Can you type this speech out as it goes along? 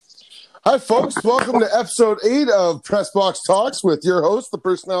Hi, folks. Welcome to episode 8 of Pressbox Talks with your host, the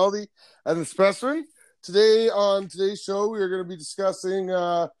personality, and the specimen. Today, on today's show, we are going to be discussing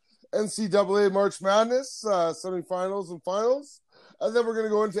NCAA March Madness, semifinals and finals, and then we're going to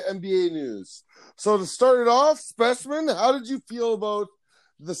go into NBA news. So to start it off, specimen, how did you feel about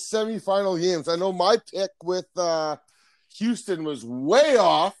the semifinal games? I know my pick with Houston was way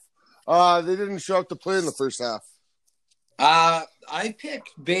off. They didn't show up to play in the first half. I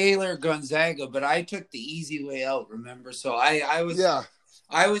picked Baylor Gonzaga, but I took the easy way out, remember? So I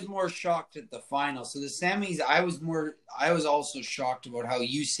was more shocked at the final. So the semis, I was also shocked about how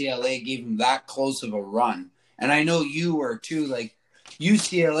UCLA gave them that close of a run. And I know you were too. Like,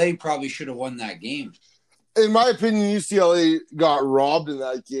 UCLA probably should have won that game. In my opinion, UCLA got robbed in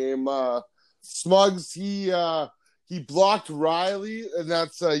that game. Smugs, he blocked Riley, and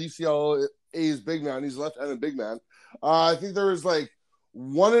that's UCLA's big man. He's left-handed big man. I think there was like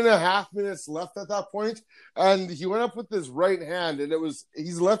 1.5 minutes left at that point, and he went up with his right hand, and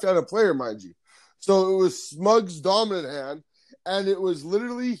he's a left-handed player, mind you. So it was Smug's dominant hand, and it was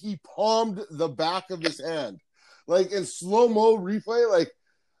literally he palmed the back of his hand. Like in slow-mo replay,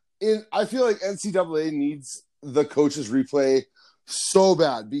 I feel like NCAA needs the coaches replay so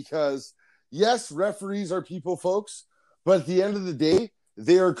bad because, yes, referees are people, folks, but at the end of the day,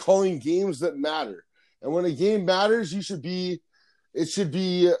 they are calling games that matter. And when a game matters, it should be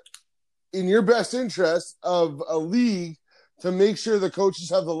in your best interest of a league to make sure the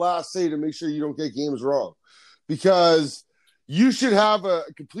coaches have the last say to make sure you don't get games wrong. Because you should have a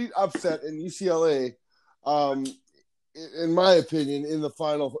complete upset in UCLA, in my opinion, in the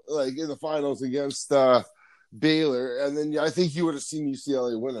finals against Baylor. And then I think you would have seen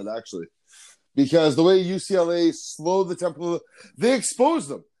UCLA win it, actually. Because the way UCLA slowed the tempo, they exposed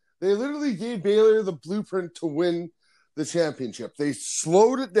them. They literally gave Baylor the blueprint to win the championship. They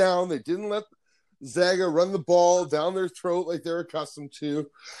slowed it down. They didn't let Zaga run the ball down their throat like they're accustomed to.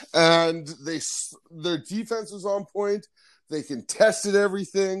 And their defense was on point. They contested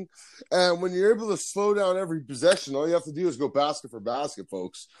everything. And when you're able to slow down every possession, all you have to do is go basket for basket,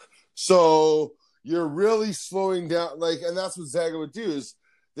 folks. So you're really slowing down. And that's what Zaga would do is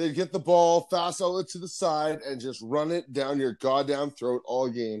they'd get the ball, fast outlet to the side, and just run it down your goddamn throat all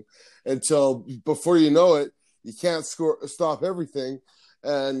game until before you know it, you can't stop everything.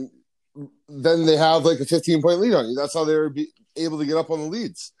 And then they have like a 15-point lead on you. That's how they were able to get up on the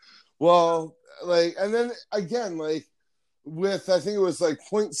leads. Well, and then again, with, I think it was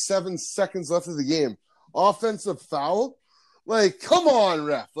 0.7 seconds left of the game, offensive foul. Come on,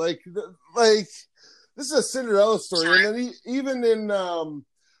 ref. This is a Cinderella story. And then even in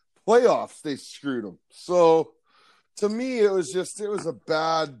playoffs, they screwed them. So to me, it was a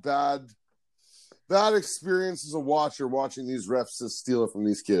bad experience as a watcher watching these refs just steal it from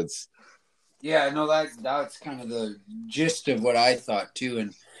these kids. Yeah, no, that's kind of the gist of what I thought too.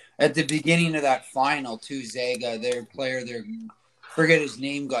 And at the beginning of that final, too, Zaga, their player, forget his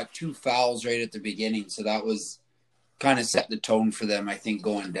name, got 2 fouls right at the beginning. So that was kind of set the tone for them, I think,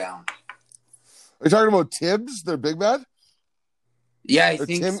 going down. Are you talking about Tibbs, their big man? Yeah, I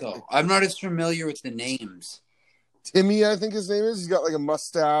think so. I'm not as familiar with the names. Timmy, I think his name is. He's got a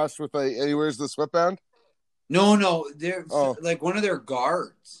mustache with and he wears the sweatband. No, they're one of their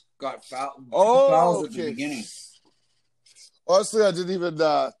guards got fouls at the beginning. Honestly, I didn't even.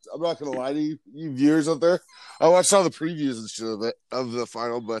 I'm not gonna lie to you viewers out there. I watched all the previews and shit of the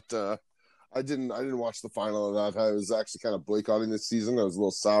final, but I didn't watch the final of that. I was actually kind of boycotting this season. I was a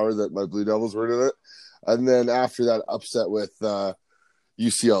little sour that my Blue Devils were in it, and then after that upset with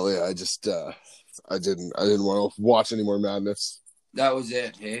UCLA, I didn't want to watch any more madness. That was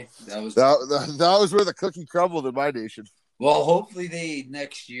it, hey? That was where the cookie crumbled in my nation. Well, hopefully they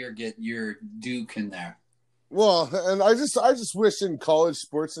next year get your Duke in there. Well, and I just wish in college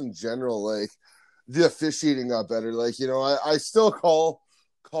sports in general, the officiating got better. I still call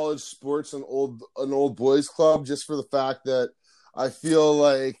college sports an old boys club just for the fact that I feel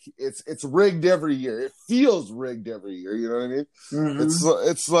like it's rigged every year. It feels rigged every year. You know what I mean? Mm-hmm.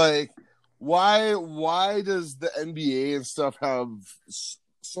 It's like why does the NBA and stuff have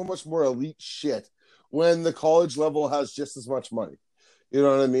so much more elite shit when the college level has just as much money? You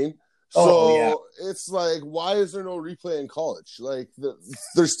know what I mean? It's like, why is there no replay in college?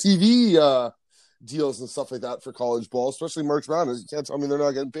 There's TV deals and stuff like that for college ball, especially March Madness. You can't tell me they're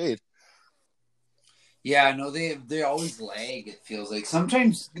not getting paid. Yeah, no, they always lag, it feels like.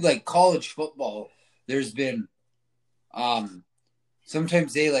 Sometimes, college football, there's been,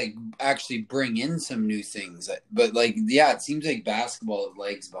 sometimes they, actually bring in some new things. But, it seems like basketball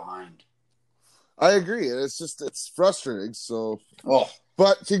lags behind. I agree. It's frustrating, so... Oh.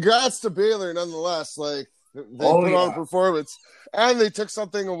 But congrats to Baylor nonetheless. Like they put on a performance, and they took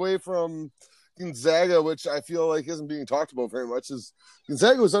something away from Gonzaga, which I feel like isn't being talked about very much. Is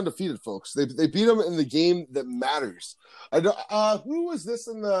Gonzaga was undefeated, folks. They beat them in the game that matters. I don't. Who was this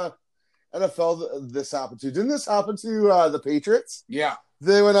in the NFL? This happened to? Didn't this happen to the Patriots? Yeah,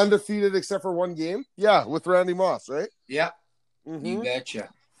 they went undefeated except for one game. Yeah, with Randy Moss, right? Yeah, you betcha.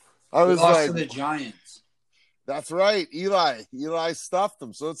 I was lost like, to the Giants. That's right, Eli stuffed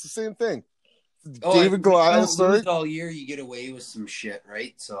them, so it's the same thing. David Goliath story. All year, you get away with some shit,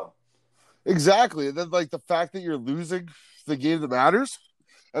 right? So exactly. Then, like the fact that you're losing the game that matters,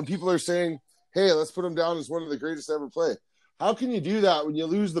 and people are saying, "Hey, let's put him down as one of the greatest to ever play." How can you do that when you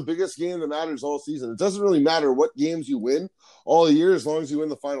lose the biggest game that matters all season? It doesn't really matter what games you win all year as long as you win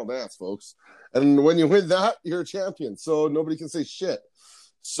the final dance, folks. And when you win that, you're a champion. So nobody can say shit.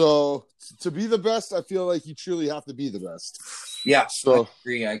 So to be the best, I feel like you truly have to be the best. Yeah, so I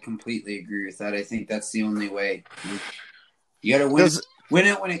agree. I completely agree with that. I think that's the only way. You got to win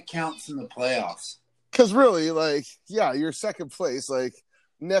it when it counts in the playoffs. Because really, like, yeah, you're second place. Like,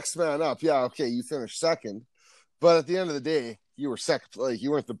 next man up. Yeah, okay, you finished second. But at the end of the day, you were second. Like,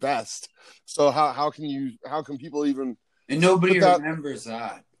 you weren't the best. So how can people even? And nobody remembers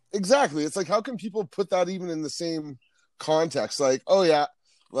that. Exactly. It's like, how can people put that even in the same context? Like, oh yeah,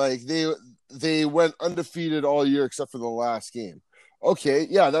 like they went undefeated all year except for the last game. Okay,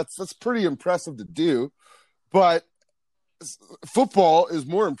 yeah, that's pretty impressive to do, but football is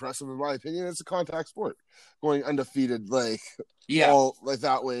more impressive in my opinion. It's a contact sport, going undefeated all like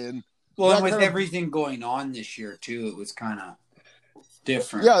that way. And and with everything going on this year too, it was kind of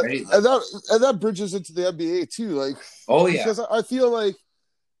different. Yeah, right? and that bridges into the NBA too. Like, because I feel like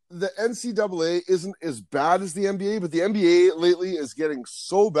the NCAA isn't as bad as the NBA, but the NBA lately is getting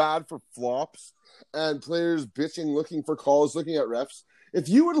so bad for flops and players bitching, looking for calls, looking at refs. If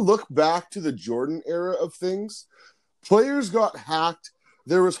you were to look back to the Jordan era of things, players got hacked.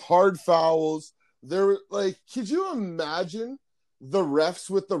 There was hard fouls. There were could you imagine the refs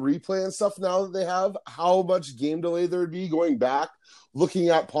with the replay and stuff now that they have? How much game delay there would be going back, looking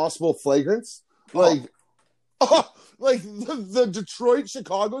at possible flagrants? Like the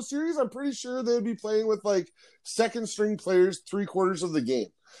Detroit-Chicago series, I'm pretty sure they'd be playing with second-string players 3/4 of the game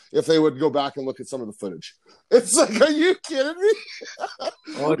if they would go back and look at some of the footage. It's like, are you kidding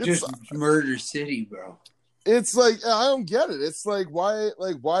me? Just Murder City, bro. It's like, I don't get it. It's like, why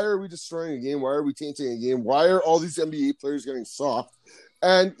are we destroying a game? Why are we tainting a game? Why are all these NBA players getting soft?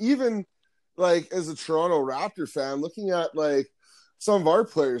 And even as a Toronto Raptor fan, looking at some of our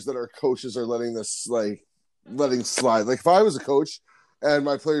players that our coaches are letting slide. Like, if I was a coach and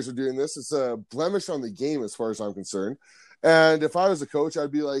my players are doing this, it's a blemish on the game as far as I'm concerned. And if I was a coach,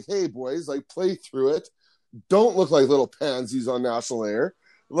 I'd be like, hey, boys, play through it. Don't look like little pansies on national air.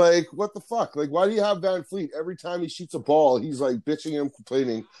 What the fuck? Why do you have Van Fleet every time he shoots a ball, he's bitching and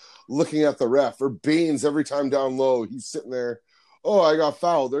complaining, looking at the ref? Or Baines every time down low, he's sitting there, oh, I got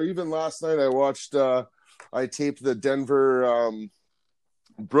fouled. Or even last night I taped the Denver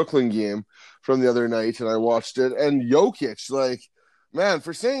Brooklyn game from the other night, and I watched it. And Jokic, man,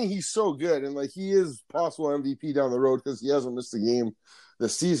 for saying he's so good, and he is possible MVP down the road because he hasn't missed a game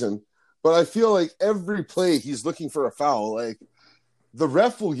this season. But I feel like every play he's looking for a foul. The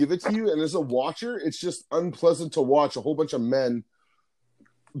ref will give it to you, and as a watcher, it's just unpleasant to watch a whole bunch of men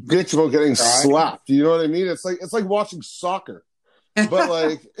bitch about getting slapped. You know what I mean? It's like watching soccer.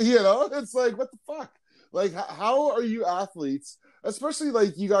 But it's what the fuck? How are you athletes,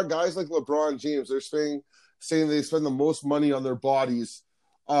 especially you got guys like LeBron James, they're saying they spend the most money on their bodies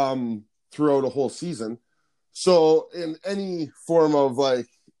throughout a whole season. So in any form of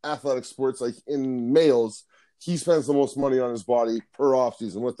athletic sports, in males, he spends the most money on his body per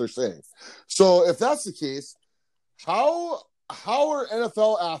offseason, what they're saying. So if that's the case, how are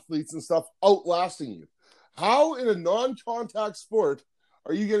NFL athletes and stuff outlasting you? How in a non-contact sport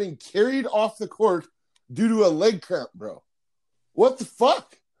are you getting carried off the court due to a leg cramp, bro? What the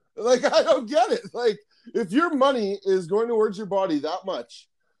fuck? I don't get it. If your money is going towards your body that much,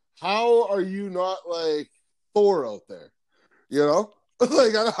 how are you not Thor out there? You know?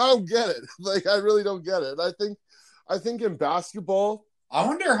 I don't get it. I really don't get it. I think in basketball, I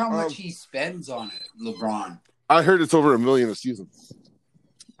wonder how much he spends on it, LeBron. I heard it's over $1 million a season.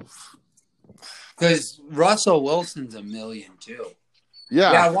 Because Russell Wilson's $1 million too.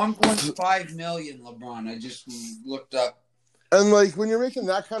 Yeah, 1.5 million. LeBron. I just looked up. And when you're making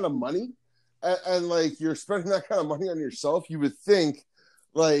that kind of money, and you're spending that kind of money on yourself, you would think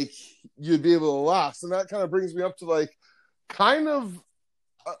you'd be able to last. And that kind of brings me up to kind of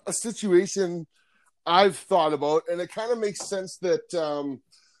a situation I've thought about, and it kind of makes sense that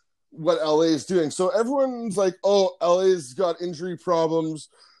what LA is doing. So everyone's like, "Oh, LA's got injury problems.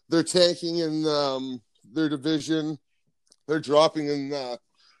 They're tanking in their division. They're dropping in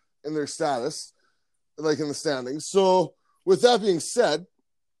their status, like in the standings." So with that being said,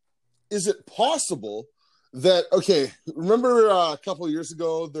 is it possible that remember a couple of years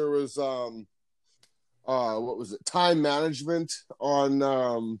ago there was what was it, time management on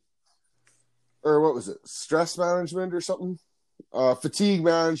or what was it, stress management or something, fatigue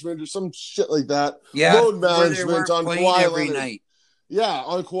management or some shit like that, load management on Kawhi every Leonard. Night. Yeah,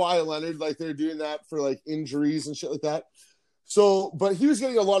 on Kawhi Leonard, like they're doing that for like injuries and shit like that. So, but he was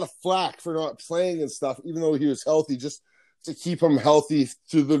getting a lot of flack for not playing and stuff, even though he was healthy, just to keep him healthy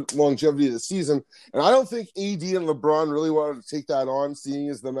through the longevity of the season. And I don't think AD and LeBron really wanted to take that on, seeing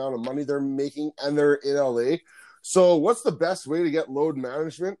as the amount of money they're making and they're in LA. So what's the best way to get load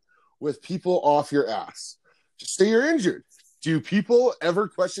management with people off your ass? Just say you're injured. Do people ever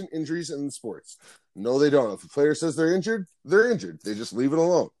question injuries in sports? No, they don't. If a player says they're injured, they're injured. They just leave it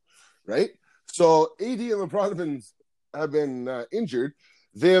alone, right? So AD and LeBron have been injured.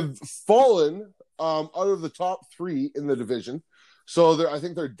 They have fallen out of the top 3 in the division. So I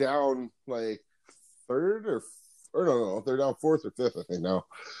think they're down like 3rd or no, they're down 4th or 5th, I think now.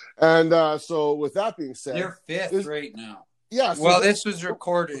 And so with that being said, they're 5th right now. Yeah. So this was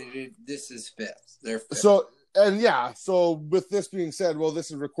recorded. This is 5th. They're 5th. So with this being said,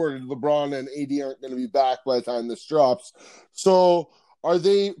 this is recorded. LeBron and AD aren't going to be back by the time this drops. So are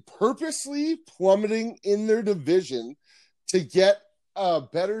they purposely plummeting in their division to get a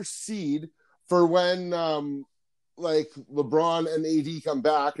better seed for when like LeBron and AD come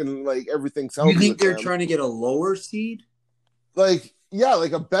back and like everything's healthy? You think they're trying to get a lower seed? Like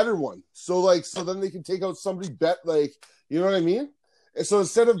a better one. So then they can take out somebody you know what I mean? And so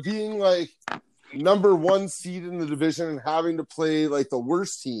instead of being like number 1 seed in the division and having to play like the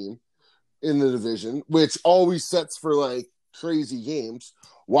worst team in the division, which always sets for like crazy games,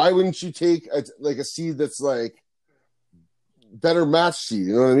 why wouldn't you take a seed that's like better match seed?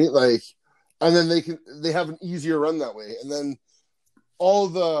 You know what I mean? Like, and then they have an easier run that way, and then all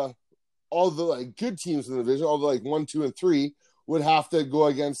the like good teams in the division, all the like 1, 2, and 3 would have to go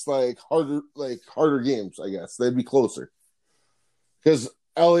against like harder games. I guess they'd be closer because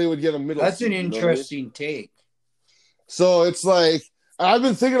LA would get a middle. That's an interesting take. So it's like, I've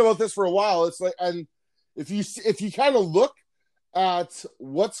been thinking about this for a while. It's like, and if you kind of look at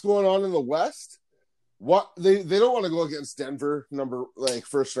what's going on in the West, what they don't want to go against Denver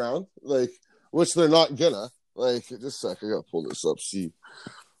first round, which they're not gonna. Just a sec, I gotta pull this up. See,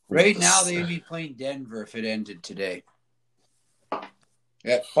 right now they'd be playing Denver if it ended today.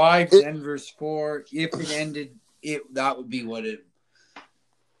 At 5, Denver's 4. If it ended, that would be what it.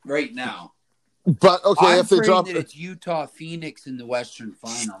 Right now, but okay, if they drop, that it's Utah Phoenix in the Western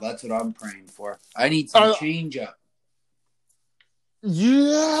Final. That's what I'm praying for. I need some change up.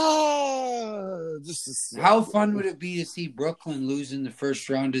 Yeah, how fun would it be to see Brooklyn lose in the first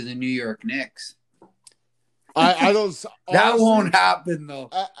round to the New York Knicks? I don't. That honestly, won't happen though.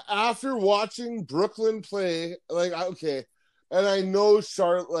 After watching Brooklyn play, and I know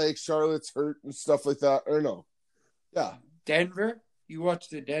Charlotte's hurt and stuff like that. Or no, yeah, Denver. You watched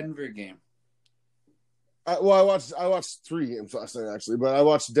the Denver game. I watched 3 games last night actually, but I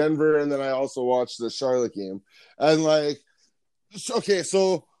watched Denver and then I also watched the Charlotte game. And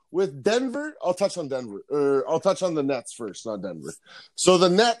so with Denver, I'll touch on the Nets first, not Denver. So the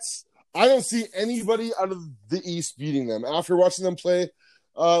Nets, I don't see anybody out of the East beating them. After watching them play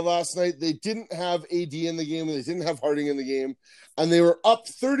last night, they didn't have AD in the game, and they didn't have Harding in the game, and they were up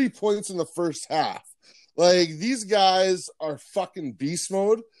 30 points in the first half. These guys are fucking beast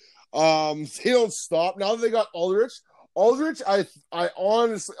mode. They don't stop. Now that they got Aldridge, I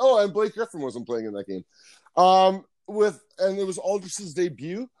honestly, and Blake Griffin wasn't playing in that game. And it was Aldridge's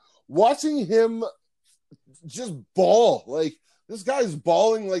debut. Watching him just ball, this guy's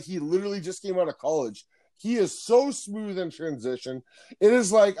balling like he literally just came out of college. He is so smooth in transition. It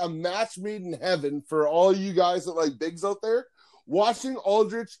is like a match made in heaven for all you guys that like bigs out there. Watching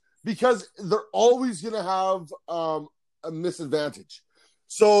Aldridge, because they're always going to have a misadvantage.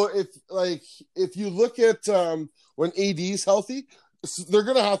 So if you look at when AD's healthy, they're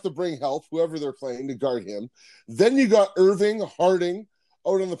going to have to bring help, whoever they're playing, to guard him. Then you got Irving, Harding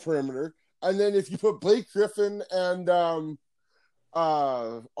out on the perimeter. And then if you put Blake Griffin and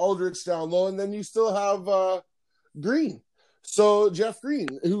Aldridge down low, and then you still have Green. So Jeff Green,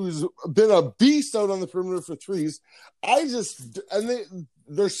 who's been a beast out on the perimeter for threes.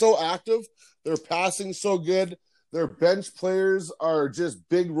 They're so active. They're passing so good. Their bench players are just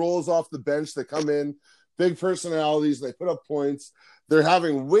big roles off the bench that come in, big personalities. They put up points. They're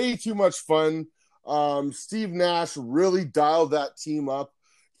having way too much fun. Steve Nash really dialed that team up.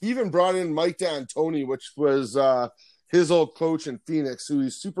 He even brought in Mike D'Antoni, which was his old coach in Phoenix, who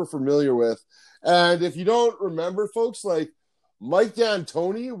he's super familiar with. And if you don't remember, folks, like Mike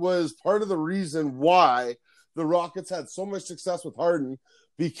D'Antoni was part of the reason why the Rockets had so much success with Harden,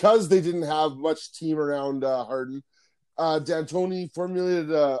 because they didn't have much team around Harden. D'Antoni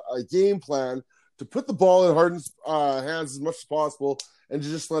formulated a game plan to put the ball in Harden's hands as much as possible and to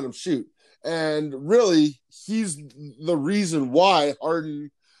just let him shoot. And really, he's the reason why Harden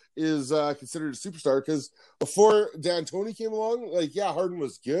is considered a superstar, because before D'Antoni came along, like, yeah, Harden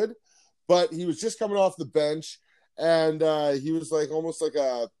was good, but he was just coming off the bench, and he was like almost like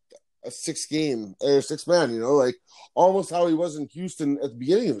a six man, you know, like almost how he was in Houston at the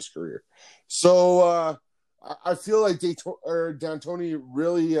beginning of his career. So I feel like D'Antoni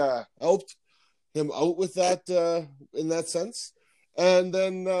really helped him out with that in that sense. And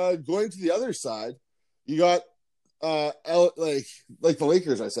then going to the other side, you got like the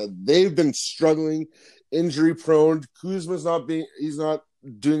Lakers. I said they've been struggling, injury prone. Kuzma's he's not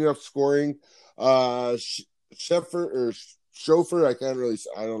doing enough scoring. Chauffeur, I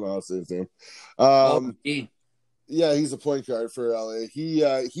don't know how to say his name. Yeah, he's a point guard for LA.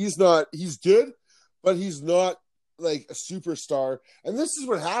 He's good, but he's not like a superstar. And this is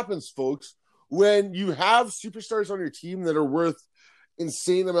what happens, folks, when you have superstars on your team that are worth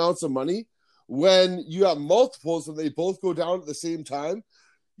insane amounts of money. When you have multiples and they both go down at the same time,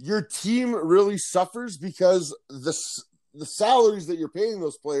 your team really suffers, because the salaries that you're paying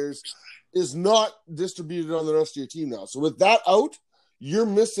those players is not distributed on the rest of your team now. So with that out, you're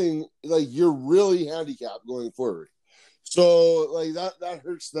missing, like, you're really handicapped going forward. So like that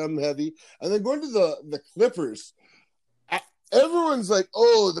hurts them heavy. And then going to the Clippers, everyone's like,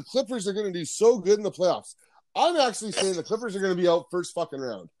 oh, the Clippers are going to do so good in the playoffs. I'm actually saying the Clippers are going to be out first fucking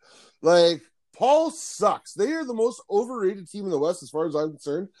round. Like, Paul sucks. They are the most overrated team in the West as far as I'm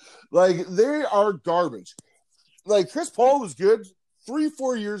concerned. Like, they are garbage. Like, Chris Paul was good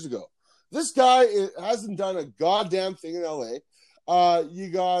 3-4 years ago. This guy hasn't done a goddamn thing in LA. You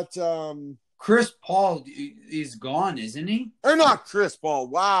got Chris Paul is gone, isn't he? Or not Chris Paul.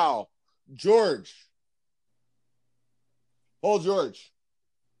 Wow. Paul George.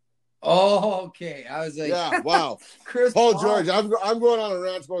 Oh, okay. I was like, yeah, wow. Chris Paul George. I'm going on a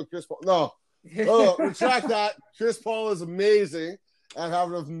rant about Chris Paul. No. Oh, retract that. Chris Paul is amazing and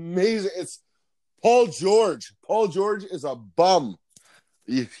have an amazing. It's Paul George. Paul George is a bum.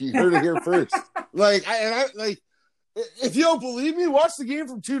 You heard it here first. If you don't believe me, watch the game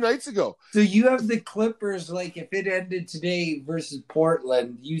from 2 nights ago. So you have the Clippers, like, if it ended today versus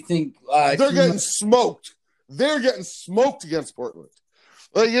Portland, you think they're getting smoked? They're getting smoked against Portland.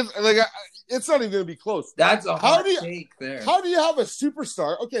 It's not even going to be close. That's a hot take there. How do you have a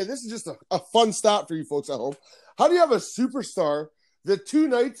superstar? Okay, this is just a fun stat for you folks at home. How do you have a superstar that 2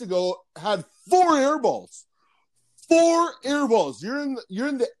 nights ago had 4 air balls? 4 air balls. You're in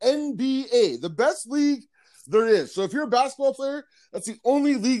the NBA, the best league there is. So if you're a basketball player, that's the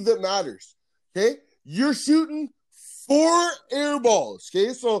only league that matters. Okay? You're shooting 4 air balls.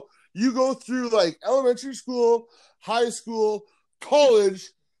 Okay? So you go through like elementary school, high school,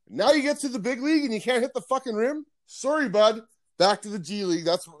 college. Now you get to the big league and you can't hit the fucking rim. Sorry, bud. Back to the G League.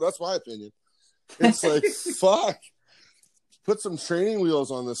 That's my opinion. It's like, fuck. Put some training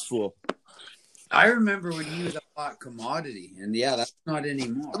wheels on this fool. I remember when he was a hot commodity, and yeah, that's not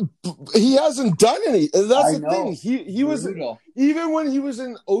anymore. He hasn't done any. That's the thing. He was, even when he was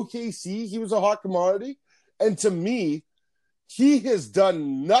in OKC, he was a hot commodity. And to me, he has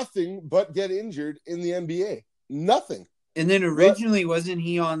done nothing but get injured in the NBA. Nothing. And then originally, wasn't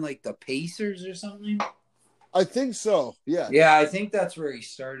he on like the Pacers or something? I think so. Yeah. Yeah, I think that's where he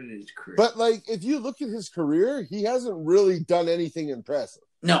started his career. But like, if you look at his career, he hasn't really done anything impressive.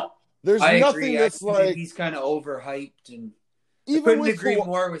 No. There's nothing that's like he's kind of overhyped, and even I couldn't agree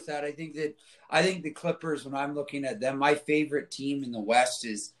more with that. I think the Clippers, when I'm looking at them, my favorite team in the West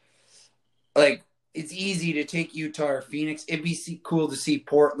is like, it's easy to take Utah or Phoenix. It'd be cool to see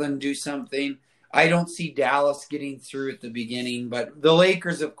Portland do something. I don't see Dallas getting through at the beginning, but the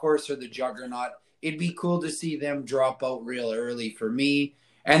Lakers, of course, are the juggernaut. It'd be cool to see them drop out real early for me.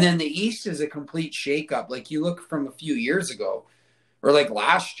 And then the East is a complete shakeup. Like, you look from a few years ago, or like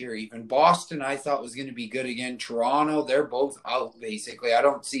last year even, Boston I thought was going to be good again. Toronto, they're both out basically. I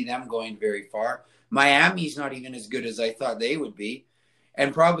don't see them going very far. Miami's not even as good as I thought they would be.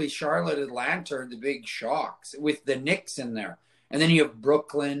 And probably Charlotte, Atlanta are the big shocks with the Knicks in there. And then you have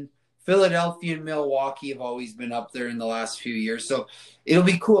Brooklyn, Philadelphia and Milwaukee have always been up there in the last few years. So it'll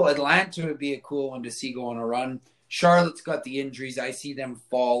be cool. Atlanta would be a cool one to see go on a run. Charlotte's got the injuries. I see them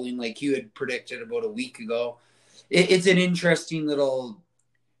falling like you had predicted about a week ago. It's an interesting little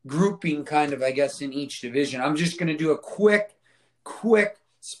grouping kind of, I guess, in each division. I'm just going to do a quick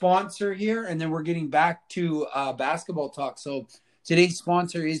sponsor here, and then we're getting back to basketball talk. So today's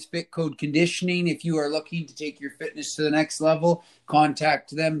sponsor is Fit Code Conditioning. If you are looking to take your fitness to the next level,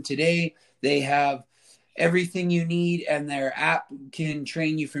 contact them today. They have everything you need, and their app can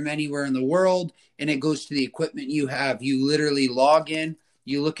train you from anywhere in the world, and it goes to the equipment you have. You literally log in,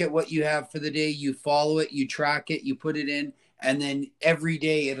 you look at what you have for the day, you follow it, you track it, you put it in, and then every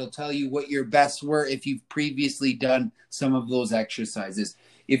day it'll tell you what your bests were if you've previously done some of those exercises.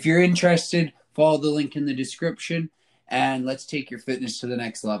 If you're interested, follow the link in the description, and let's take your fitness to the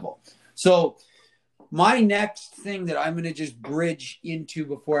next level. So my next thing that I'm going to just bridge into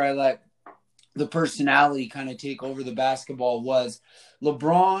before I let the personality kind of take over the basketball was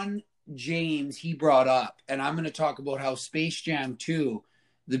LeBron James. He brought up, and I'm going to talk about how Space Jam 2,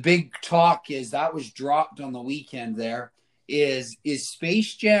 the big talk is that was dropped on the weekend there, is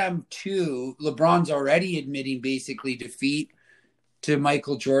Space Jam 2, LeBron's already admitting basically defeat to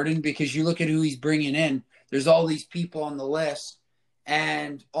Michael Jordan, because you look at who he's bringing in. There's all these people on the list,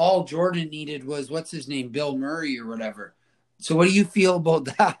 and all Jordan needed was, what's his name, Bill Murray or whatever. So what do you feel about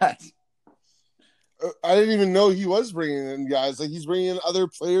that? I didn't even know he was bringing in guys. Like, he's bringing in other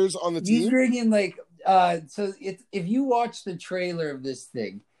players on the team. He's bringing, like, so if you watch the trailer of this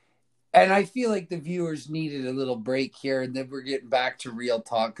thing, and I feel like the viewers needed a little break here, and then we're getting back to real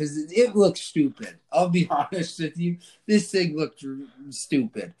talk, because it looks stupid. I'll be honest with you. This thing looked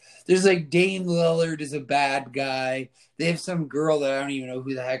stupid. There's like Dame Lillard is a bad guy. They have some girl that I don't even know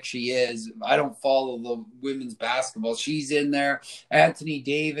who the heck she is. I don't follow the women's basketball. She's in there. Anthony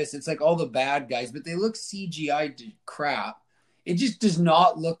Davis. It's like all the bad guys, but they look CGI crap. It just does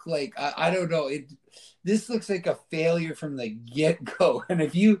not look like, I don't know. This looks like a failure from the get-go. And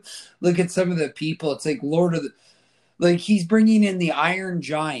if you look at some of the people, it's like like he's bringing in the Iron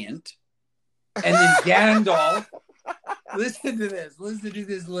Giant and then Gandalf. Listen to this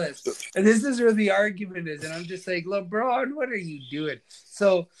list. And this is where the argument is. And I'm just like, LeBron, what are you doing?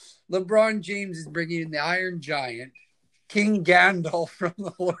 So LeBron James is bringing in the Iron Giant, King Gandalf from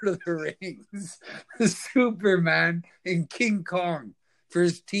the Lord of the Rings, Superman, and King Kong for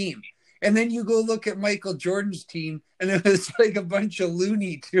his team. And then you go look at Michael Jordan's team, and it was like a bunch of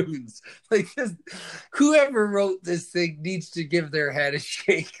Looney Tunes. Like, just, whoever wrote this thing needs to give their head a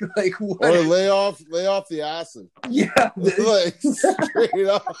shake. Like, what? Or lay off the acid. Yeah, like, straight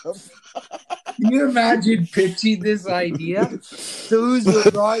up. Can you imagine pitching this idea? So who's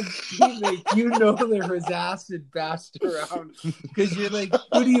LeBron's teammate? You know there was acid passed around, because you're like,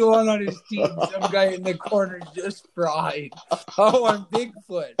 who do you want on his team? Some guy in the corner just fried. Oh, I'm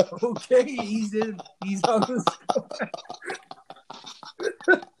Bigfoot. Okay, he's on the squad.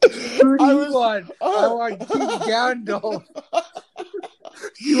 Who do you want? I want King Gandalf.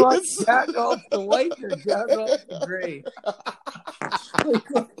 You want Gandalf the white or Gandalf the gray?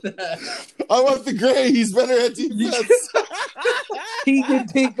 I want the gray. He's better at defense. He can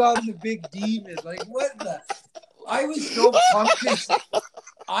take on the big demon. Like, what the? I was so pumped.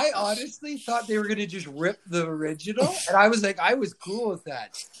 I honestly thought they were going to just rip the original. And I was like, I was cool with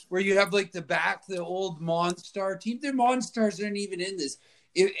that. Where you have like the old Monstar team. The Monstars aren't even in this.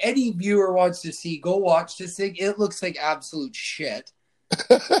 If any viewer wants to see, go watch this thing. It looks like absolute shit.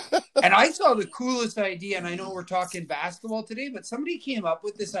 And I saw the coolest idea, and I know we're talking basketball today, but somebody came up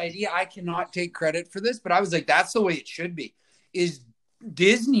with this idea. I cannot take credit for this, but I was like, that's the way it should be. Is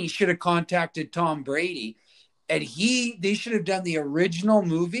Disney should have contacted Tom Brady, and they should have done the original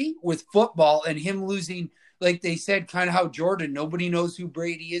movie with football and him losing, like they said, kind of how Jordan, nobody knows who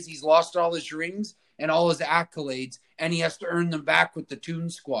Brady is. He's lost all his rings and all his accolades, and he has to earn them back with the Toon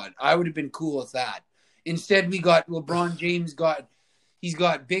Squad. I would have been cool with that. Instead, we got LeBron James he's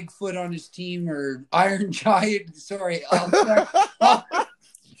got Bigfoot on his team, or Iron Giant. Sorry,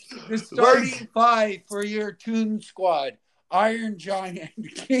 the starting five for your Toon Squad: Iron Giant,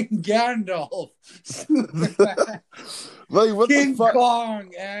 King Gandalf, Superman, like, what King the fuck?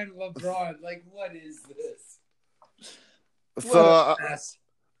 Kong, and LeBron. Like, what is this?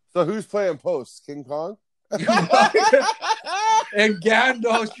 So who's playing post? King Kong? And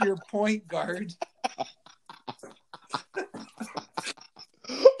Gandalf's your point guard.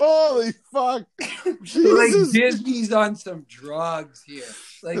 Holy fuck. Like, Disney's on some drugs here.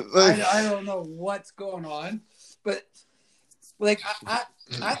 Like I don't know what's going on. But Like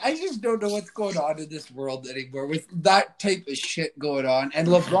I just don't know what's going on in this world anymore with that type of shit going on. And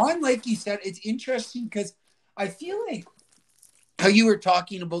LeBron, like you said, it's interesting because I feel like how you were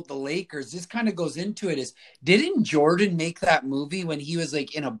talking about the Lakers, this kind of goes into it is, didn't Jordan make that movie when he was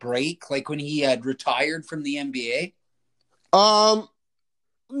like in a break, like when he had retired from the NBA? No,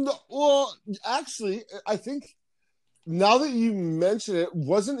 well, actually, I think now that you mention it,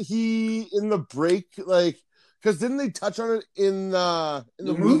 wasn't he in the break? Like, because didn't they touch on it in the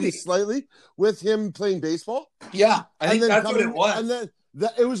movie slightly with him playing baseball? Yeah, I think that's what it was. And then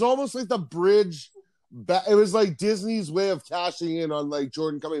it was almost like the bridge. It was like Disney's way of cashing in on like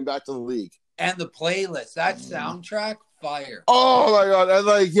Jordan coming back to the league. And the playlist, that soundtrack, fire. Oh my god! And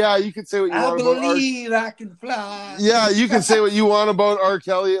like, yeah, you could say what you want about I can fly. Yeah, you can say what you want about R.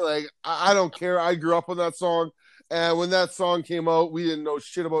 Kelly. Like, I don't care. I grew up on that song, and when that song came out, we didn't know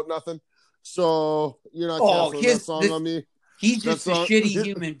shit about nothing. So you're not canceling that song on me. He's just a shitty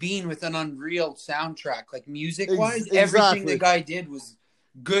human being with an unreal soundtrack. Like music-wise, everything the guy did was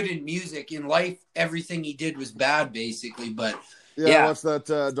good in music. In life, everything he did was bad, basically. But I watched that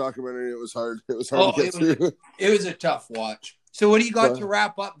documentary. It was hard. It was hard to get through. It was a tough watch. So what do you got to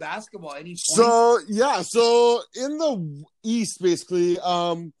wrap up basketball? Any points? So in the East, basically,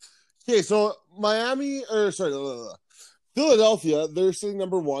 so Philadelphia, they're sitting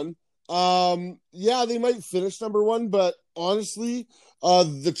number one. They might finish number one, but honestly,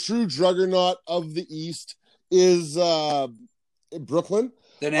 the true juggernaut of the East is Brooklyn.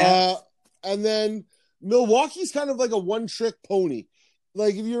 And then Milwaukee's kind of like a one-trick pony.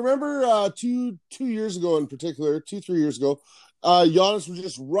 Like, if you remember 3 years ago, Giannis would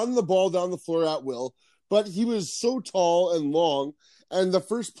just run the ball down the floor at will, but he was so tall and long, and the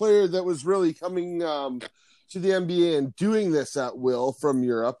first player that was really coming to the NBA and doing this at will from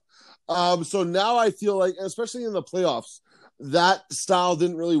Europe. So now I feel like, especially in the playoffs, that style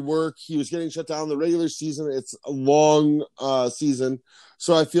didn't really work. He was getting shut down in the regular season. It's a long season.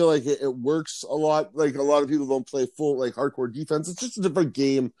 So I feel like it works a lot. Like, a lot of people don't play full, like, hardcore defense. It's just a different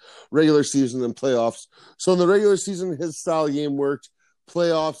game, regular season than playoffs. So in the regular season, his style game worked.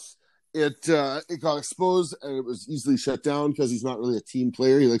 Playoffs, it got exposed, and it was easily shut down because he's not really a team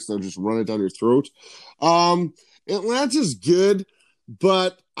player. He likes to just run it down your throat. Atlanta's good,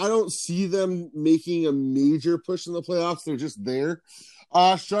 but I don't see them making a major push in the playoffs. They're just there.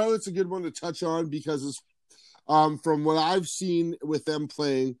 Charlotte's a good one to touch on because it's, from what I've seen with them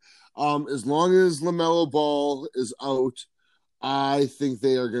playing, as long as LaMelo Ball is out, I think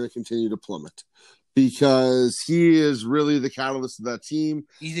they are going to continue to plummet because he is really the catalyst of that team.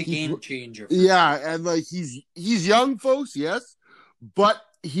 He's a game changer. Yeah, and like he's young, folks, yes, but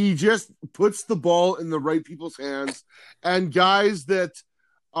he just puts the ball in the right people's hands, and guys that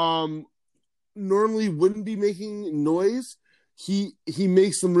normally wouldn't be making noise, he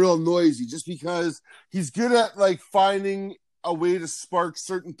makes them real noisy just because he's good at like finding a way to spark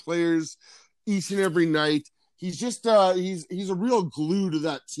certain players each and every night. He's just he's a real glue to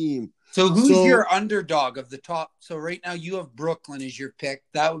that team. So who's your underdog of the top? So right now you have Brooklyn as your pick.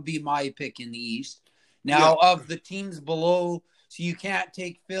 That would be my pick in the East. Now of the teams below, so you can't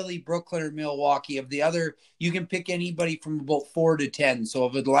take Philly, Brooklyn, or Milwaukee. Of the other, you can pick anybody from about 4 to 10. So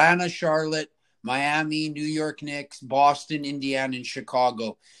of Atlanta, Charlotte, Miami, New York Knicks, Boston, Indiana, and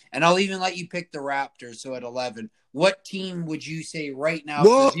Chicago. And I'll even let you pick the Raptors, so at 11. What team would you say right now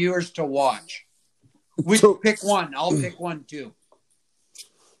for viewers to watch? Pick one. I'll pick one too.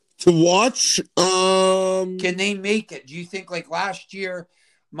 To watch? Can they make it? Do you think, like last year,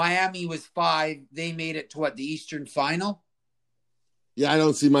 Miami was 5, they made it to what, the Eastern Final? Yeah, I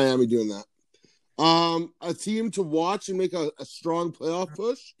don't see Miami doing that. A team to watch and make a strong playoff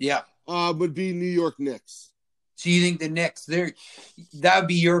push would be New York Knicks. So you think the Knicks, that would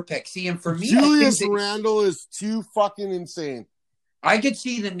be your pick. See, and for me, Julius Randle is too fucking insane. I could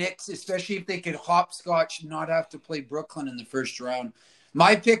see the Knicks, especially if they could hopscotch and not have to play Brooklyn in the first round.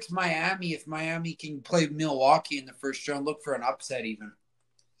 My pick's Miami. If Miami can play Milwaukee in the first round, look for an upset even.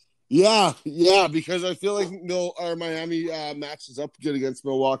 Yeah, because I feel like Miami matches up good against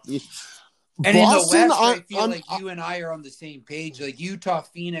Milwaukee. And Boston, in the West, I feel like you and I are on the same page. Like Utah,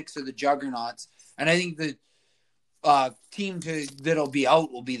 Phoenix are the juggernauts. And I think the team that'll be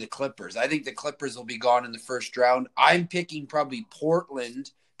out will be the Clippers. I think the Clippers will be gone in the first round. I'm picking probably Portland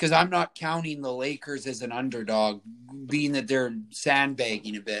because I'm not counting the Lakers as an underdog, being that they're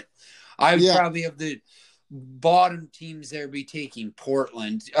sandbagging a bit. I would probably have the bottom teams there be taking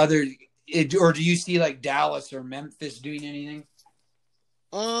Portland. Or do you see like Dallas or Memphis doing anything?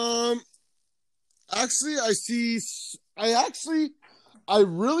 Actually, I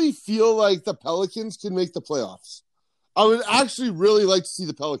really feel like the Pelicans can make the playoffs. I would actually really like to see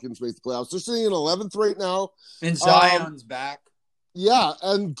the Pelicans make the playoffs. They're sitting in 11th right now. And Zion's back. Yeah,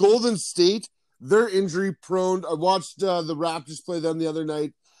 and Golden State, they're injury prone. I watched the Raptors play them the other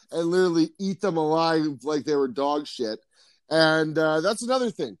night and literally eat them alive like they were dog shit. And that's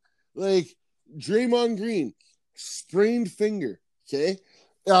another thing. Like, Draymond Green, sprained finger, okay?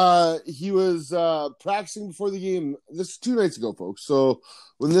 He was practicing before the game. This is 2 nights ago, folks. So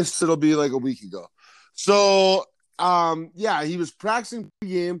when it'll be like a week ago. So, he was practicing the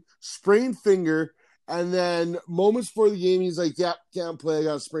game, sprained finger, and then moments before the game, he's like, yeah, can't play. I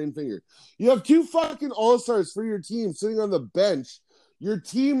got a sprained finger. You have 2 fucking all-stars for your team sitting on the bench. Your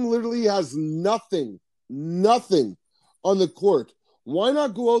team literally has nothing on the court. Why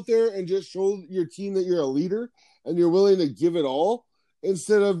not go out there and just show your team that you're a leader and you're willing to give it all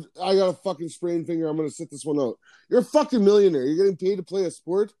instead of, I got a fucking sprained finger, I'm going to sit this one out. You're a fucking millionaire. You're getting paid to play a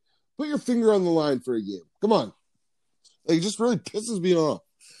sport. Put your finger on the line for a game. Come on. Like, it just really pisses me off.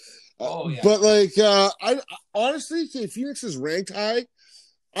 But, like, I honestly, Phoenix is ranked high.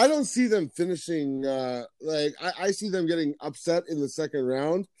 I don't see them finishing, I see them getting upset in the second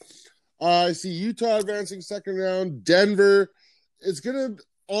round. I see Utah advancing second round. Denver. It's going to,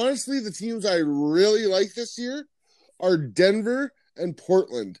 honestly, the teams I really like this year are Denver and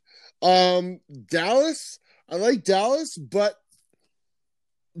Portland. Dallas, I like Dallas, but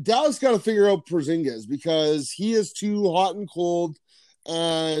Dallas got to figure out Porzingis because he is too hot and cold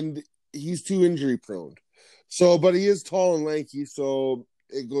and he's too injury prone. So, but he is tall and lanky, so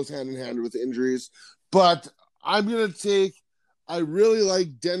it goes hand in hand with injuries. But I'm going to I really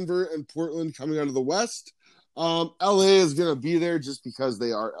like Denver and Portland coming out of the West. LA is going to be there just because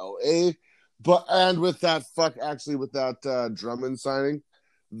they are LA. And with that Drummond signing,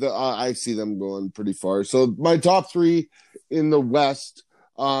 I see them going pretty far. So my top 3 in the West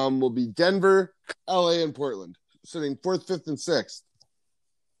will be Denver, LA, and Portland, sitting 4th, 5th, and 6th.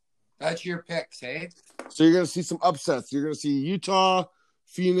 That's your picks, eh? So you're going to see some upsets. You're going to see Utah,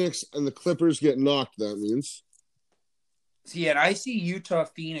 Phoenix, and the Clippers get knocked, that means. See, and I see Utah,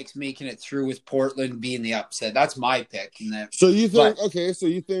 Phoenix making it through with Portland being the upset. That's my pick. So you think, I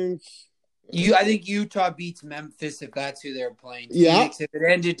think Utah beats Memphis if that's who they're playing. Yeah. Phoenix, if it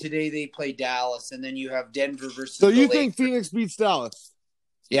ended today, they play Dallas, and then you have Denver versus So you think Phoenix beats Dallas?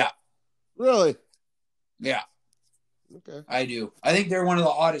 Yeah. Really? Yeah. Okay. I do. I think they're one of the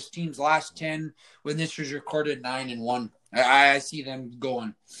hottest teams. Last 10, when this was recorded, 9-1. I see them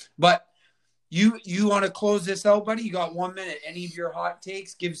going. But you want to close this out, buddy? You got 1 minute. Any of your hot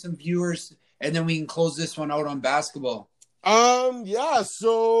takes? Give some viewers, and then we can close this one out on basketball. Yeah.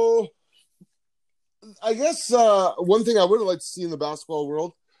 So I guess one thing I would have liked to see in the basketball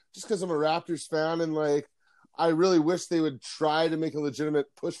world, just because I'm a Raptors fan and I really wish they would try to make a legitimate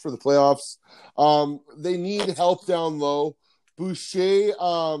push for the playoffs. They need help down low. Boucher,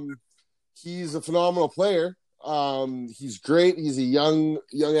 he's a phenomenal player. He's great. He's a young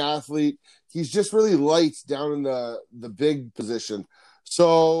athlete. He's just really light down in the big position.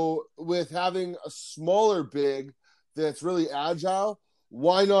 So with having a smaller big that's really agile,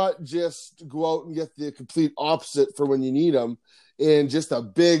 why not just go out and get the complete opposite for when you need them in just a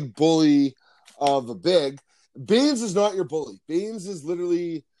big bully of a big? Baines is not your bully. Baines is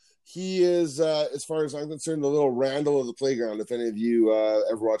literally, he is, as far as I'm concerned, the little Randall of the playground. If any of you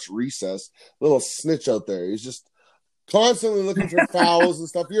ever watch Recess, little snitch out there. He's just constantly looking for fouls and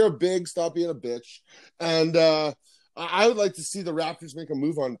stuff. You're a big, stop being a bitch. And I would like to see the Raptors make a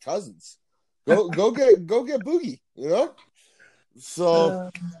move on Cousins. Go get Boogie, you know?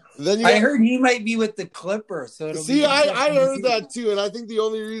 So then I heard he might be with the Clippers. So I heard that too, and I think the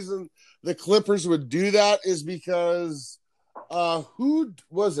only reason the Clippers would do that is because who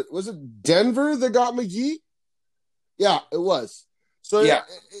was it? Was it Denver that got McGee? Yeah, it was. So yeah,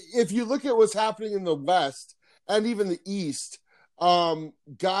 if you look at what's happening in the West and even the East,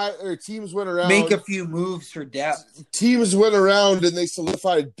 teams went around, make a few moves for depth. Teams went around and they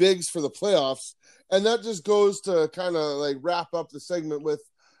solidified bigs for the playoffs. And that just goes to kind of wrap up the segment with,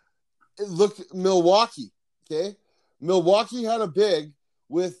 look, Milwaukee, okay? Milwaukee had a big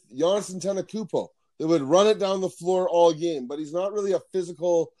with Giannis Antetokounmpo that would run it down the floor all game, but he's not really a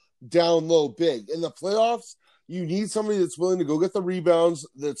physical down low big. In the playoffs, you need somebody that's willing to go get the rebounds,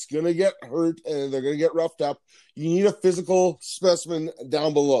 that's going to get hurt, and they're going to get roughed up. You need a physical specimen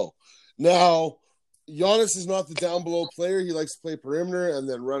down below. Now, Giannis is not the down below player. He likes to play perimeter and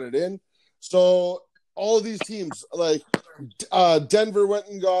then run it in. So all of these teams, Denver went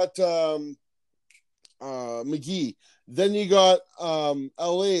and got McGee. Then you got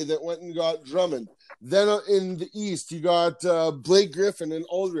LA that went and got Drummond. Then in the East, you got Blake Griffin and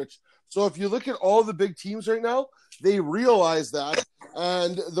Aldridge. So if you look at all the big teams right now, they realize that,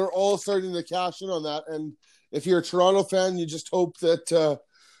 and they're all starting to cash in on that. And if you're a Toronto fan, you just hope that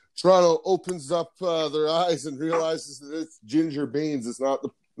Toronto opens up their eyes and realizes that it's Ginger Baines. It's not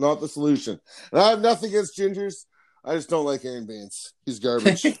the solution. And I have nothing against Gingers. I just don't like Aaron Baines. He's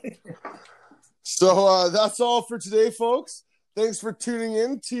garbage. So that's all for today, folks. Thanks for tuning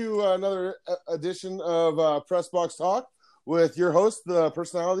in to another edition of Press Box Talk with your host, the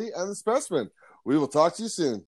personality, and the specimen. We will talk to you soon.